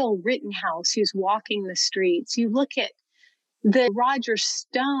Kyle Rittenhouse, who's walking the streets. You look at the Roger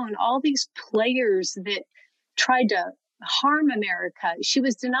Stone, all these players that tried to harm America. She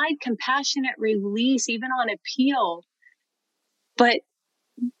was denied compassionate release, even on appeal. But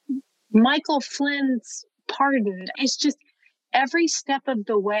Michael Flynn's pardoned. It's just every step of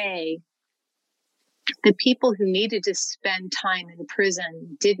the way, the people who needed to spend time in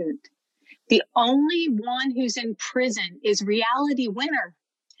prison didn't. The only one who's in prison is Reality Winner,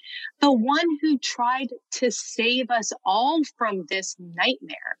 the one who tried to save us all from this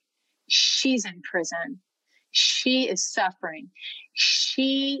nightmare. She's in prison. She is suffering.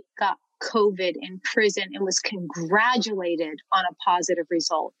 She got COVID in prison and was congratulated on a positive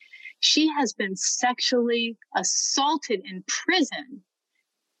result. She has been sexually assaulted in prison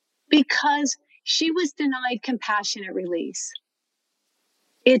because she was denied compassionate release.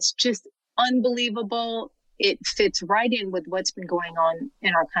 It's just unbelievable. It fits right in with what's been going on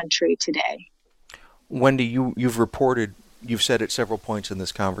in our country today. Wendy, you've said at several points in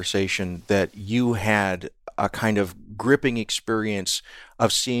this conversation that you had a kind of gripping experience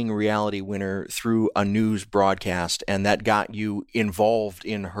of seeing Reality Winner through a news broadcast, and that got you involved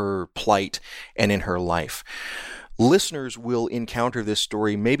in her plight and in her life. Listeners will encounter this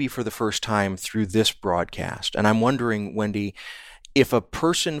story maybe for the first time through this broadcast. And I'm wondering, Wendy, if a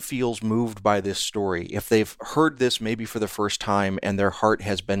person feels moved by this story, if they've heard this maybe for the first time and their heart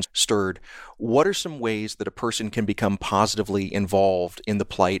has been stirred, what are some ways that a person can become positively involved in the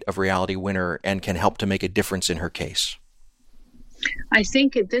plight of Reality Winner and can help to make a difference in her case? I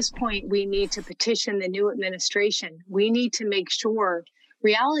think at this point, we need to petition the new administration. We need to make sure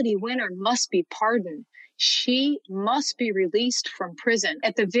Reality Winner must be pardoned. She must be released from prison.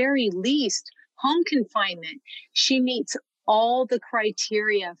 At the very least, home confinement. She meets all the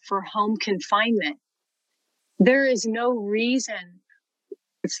criteria for home confinement. There is no reason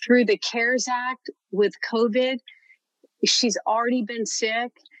through the CARES Act with COVID, she's already been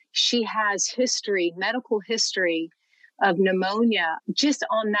sick. She has history, medical history of pneumonia. Just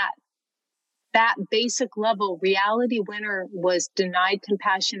on that basic level, Reality Winner was denied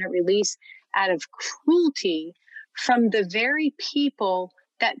compassionate release out of cruelty from the very people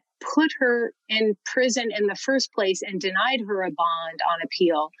that put her in prison in the first place and denied her a bond on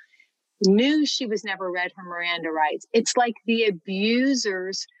appeal, knew she was never read her Miranda rights. It's like the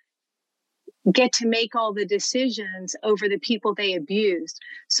abusers get to make all the decisions over the people they abused.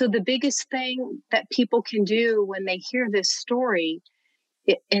 So the biggest thing that people can do when they hear this story,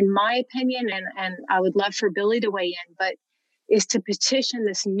 in my opinion, and I would love for Billy to weigh in, but is to petition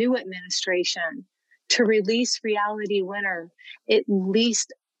this new administration to release Reality Winner, at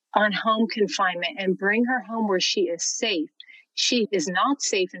least on home confinement, and bring her home where she is safe. She is not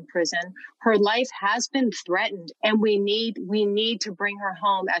safe in prison. Her life has been threatened, and we need to bring her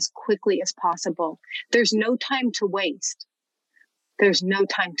home as quickly as possible. There's no time to waste. There's no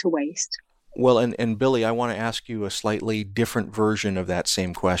time to waste. Well, and Billy, I want to ask you a slightly different version of that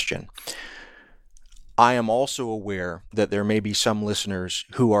same question. I am also aware that there may be some listeners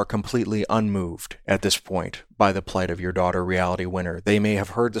who are completely unmoved at this point by the plight of your daughter, Reality Winner. They may have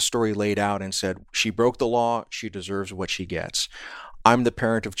heard the story laid out and said, she broke the law, she deserves what she gets. I'm the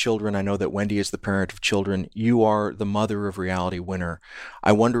parent of children. I know that Wendy is the parent of children. You are the mother of Reality Winner.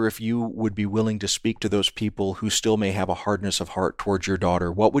 I wonder if you would be willing to speak to those people who still may have a hardness of heart towards your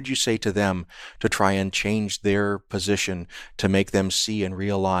daughter. What would you say to them to try and change their position to make them see and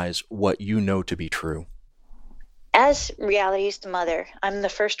realize what you know to be true? As Reality's mother, I'm the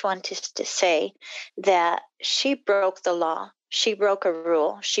first one to say that she broke the law. She broke a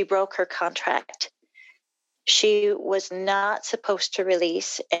rule. She broke her contract. She was not supposed to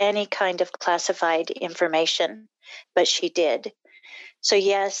release any kind of classified information, but she did. So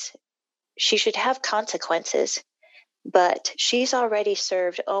yes, she should have consequences, but she's already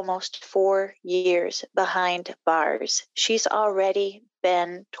served almost 4 years behind bars. She's already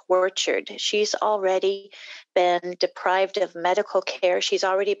been tortured. She's already been deprived of medical care. She's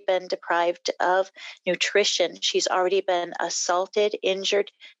already been deprived of nutrition. She's already been assaulted,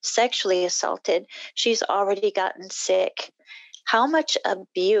 injured, sexually assaulted. She's already gotten sick. How much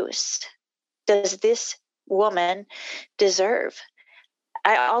abuse does this woman deserve?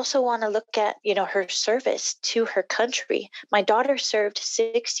 I also want to look at, her service to her country. My daughter served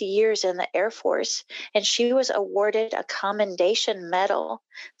 6 years in the Air Force, and she was awarded a commendation medal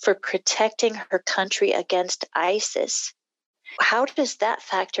for protecting her country against ISIS. How does that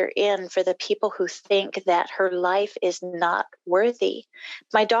factor in for the people who think that her life is not worthy?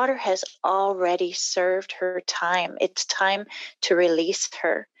 My daughter has already served her time. It's time to release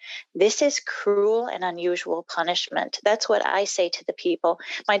her. This is cruel and unusual punishment. That's what I say to the people.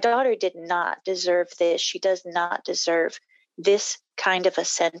 My daughter did not deserve this. She does not deserve this kind of a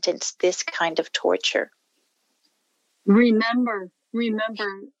sentence, this kind of torture. Remember,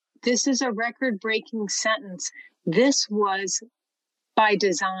 this is a record-breaking sentence. This was by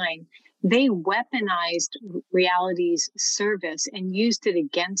design. They weaponized Reality's service and used it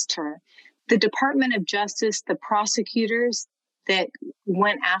against her. The Department of Justice, the prosecutors that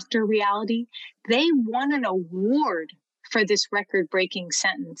went after Reality, they won an award for this record-breaking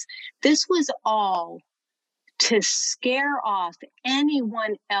sentence. This was all to scare off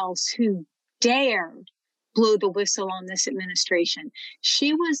anyone else who dared blow the whistle on this administration.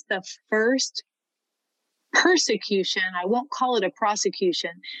 She was the first persecution, I won't call it a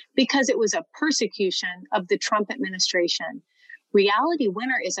prosecution, because it was a persecution of the Trump administration. Reality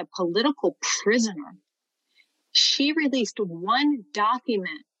Winner is a political prisoner. She released one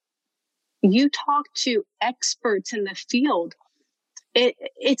document. You talk to experts in the field.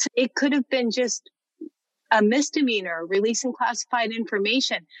 It could have been just a misdemeanor, releasing classified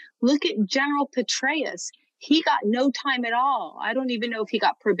information. Look at General Petraeus. He got no time at all. I don't even know if he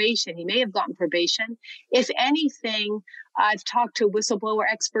got probation. He may have gotten probation. If anything, I've talked to whistleblower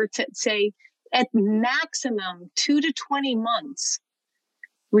experts that say at maximum 2 to 20 months.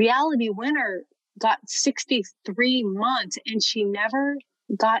 Reality Winner got 63 months, and she never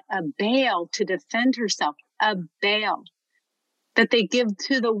got a bail to defend herself, a bail that they give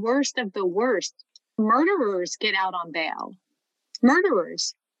to the worst of the worst. Murderers get out on bail.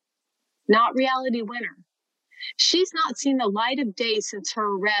 Murderers, not Reality Winner. She's not seen the light of day since her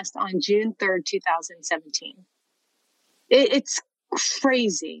arrest on June 3rd, 2017. It's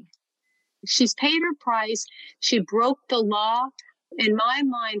crazy. She's paid her price. She broke the law, in my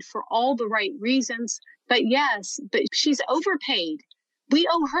mind, for all the right reasons. But she's overpaid. We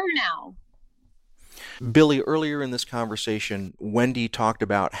owe her now. Billy, earlier in this conversation, Wendy talked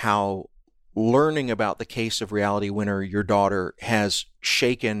about how learning about the case of Reality Winner, your daughter, has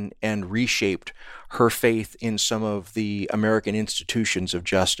shaken and reshaped her faith in some of the American institutions of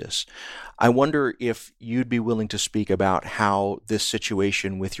justice. I wonder if you'd be willing to speak about how this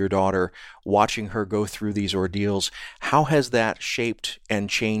situation with your daughter, watching her go through these ordeals, how has that shaped and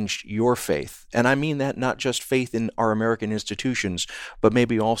changed your faith? And I mean that not just faith in our American institutions, but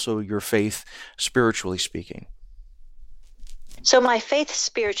maybe also your faith spiritually speaking. So my faith,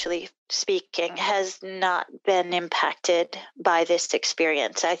 spiritually speaking, has not been impacted by this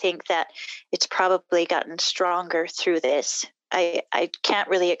experience. I think that it's probably gotten stronger through this. I can't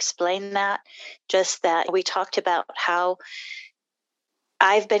really explain that, just that we talked about how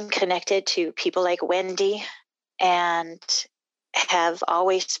I've been connected to people like Wendy and have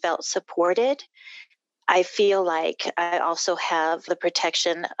always felt supported. I feel like I also have the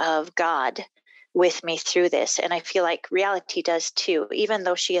protection of God with me through this. And I feel like Reality does too. Even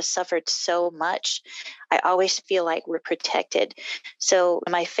though she has suffered so much, I always feel like we're protected. So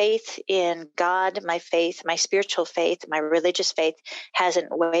my faith in God, my spiritual faith, my religious faith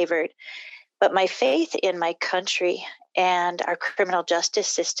hasn't wavered. But my faith in my country and our criminal justice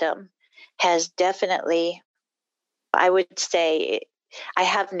system has definitely, I would say, I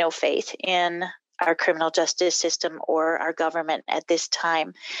have no faith in our criminal justice system or our government at this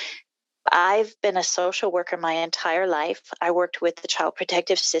time. I've been a social worker my entire life. I worked with the Child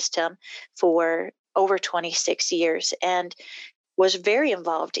Protective System for over 26 years and was very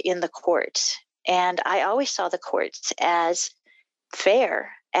involved in the courts. And I always saw the courts as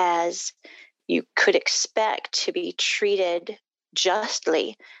fair, as you could expect to be treated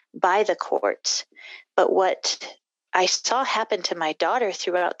justly by the courts. But what I saw happen to my daughter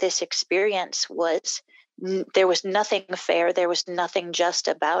throughout this experience was there was nothing fair. There was nothing just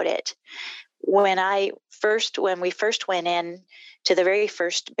about it. When we first went in to the very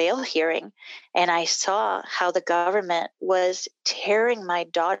first bail hearing, and I saw how the government was tearing my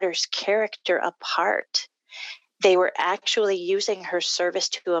daughter's character apart, They were actually using her service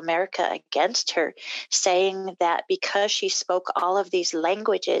to America against her, saying that because she spoke all of these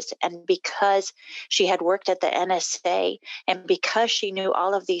languages and because she had worked at the NSA and because she knew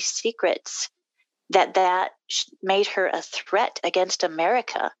all of these secrets, that made her a threat against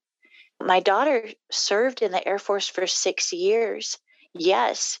America. My daughter served in the Air Force for 6 years.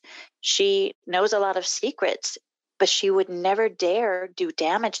 Yes, she knows a lot of secrets, but she would never dare do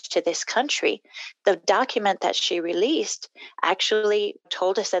damage to this country. The document that she released actually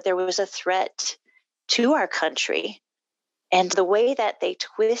told us that there was a threat to our country. And the way that they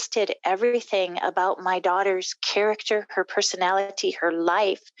twisted everything about my daughter's character, her personality, her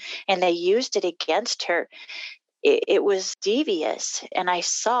life, and they used it against her, it was devious. And I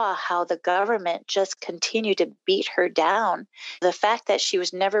saw how the government just continued to beat her down. The fact that she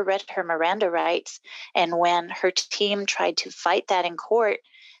was never read her Miranda rights, and when her team tried to fight that in court,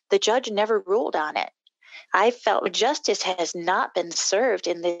 the judge never ruled on it. I felt justice has not been served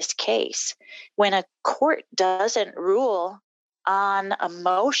in this case. When a court doesn't rule on a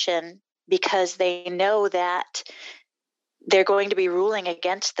motion because they know that they're going to be ruling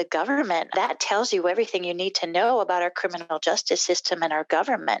against the government, that tells you everything you need to know about our criminal justice system and our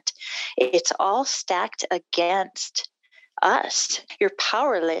government. It's all stacked against us. You're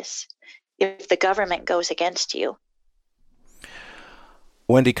powerless if the government goes against you.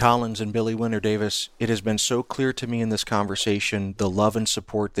 Wendy Collins and Billy Winter Davis, it has been so clear to me in this conversation the love and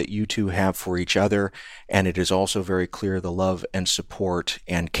support that you two have for each other, and it is also very clear the love and support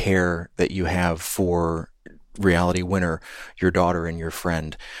and care that you have for Reality Winner, your daughter and your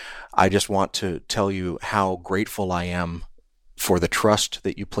friend. I just want to tell you how grateful I am for the trust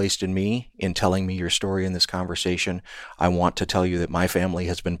that you placed in me in telling me your story in this conversation. I want to tell you that my family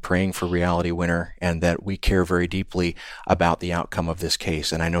has been praying for Reality Winner and that we care very deeply about the outcome of this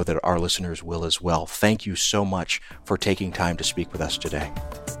case, and I know that our listeners will as well. Thank you so much for taking time to speak with us today.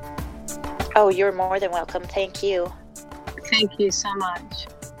 Oh, you're more than welcome. Thank you. Thank you so much.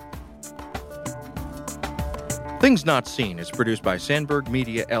 Things Not Seen is produced by Sandberg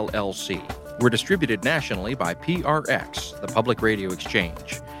Media, LLC. We're distributed nationally by PRX, the Public Radio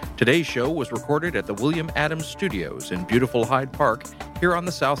Exchange. Today's show was recorded at the William Adams Studios in beautiful Hyde Park, here on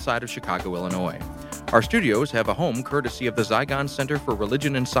the south side of Chicago, Illinois. Our studios have a home courtesy of the Zygon Center for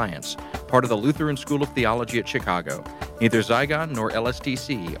Religion and Science, part of the Lutheran School of Theology at Chicago. Neither Zygon nor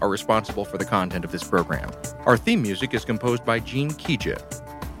LSTC are responsible for the content of this program. Our theme music is composed by Gene Kija.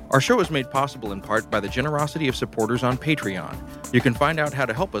 Our show is made possible in part by the generosity of supporters on Patreon. You can find out how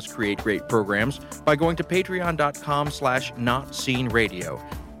to help us create great programs by going to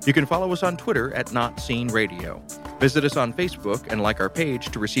patreon.com/NotSeenRadio. You can follow us on Twitter at NotSeenRadio. Visit us on Facebook and like our page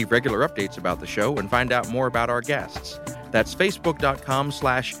to receive regular updates about the show and find out more about our guests. That's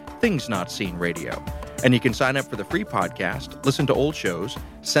facebook.com/ThingsNotSeenRadio. And you can sign up for the free podcast, listen to old shows,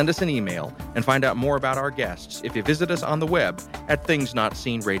 send us an email, and find out more about our guests if you visit us on the web at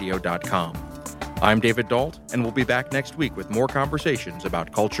ThingsNotSeenRadio.com. I'm David Dalt, and we'll be back next week with more conversations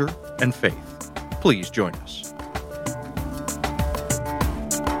about culture and faith. Please join us.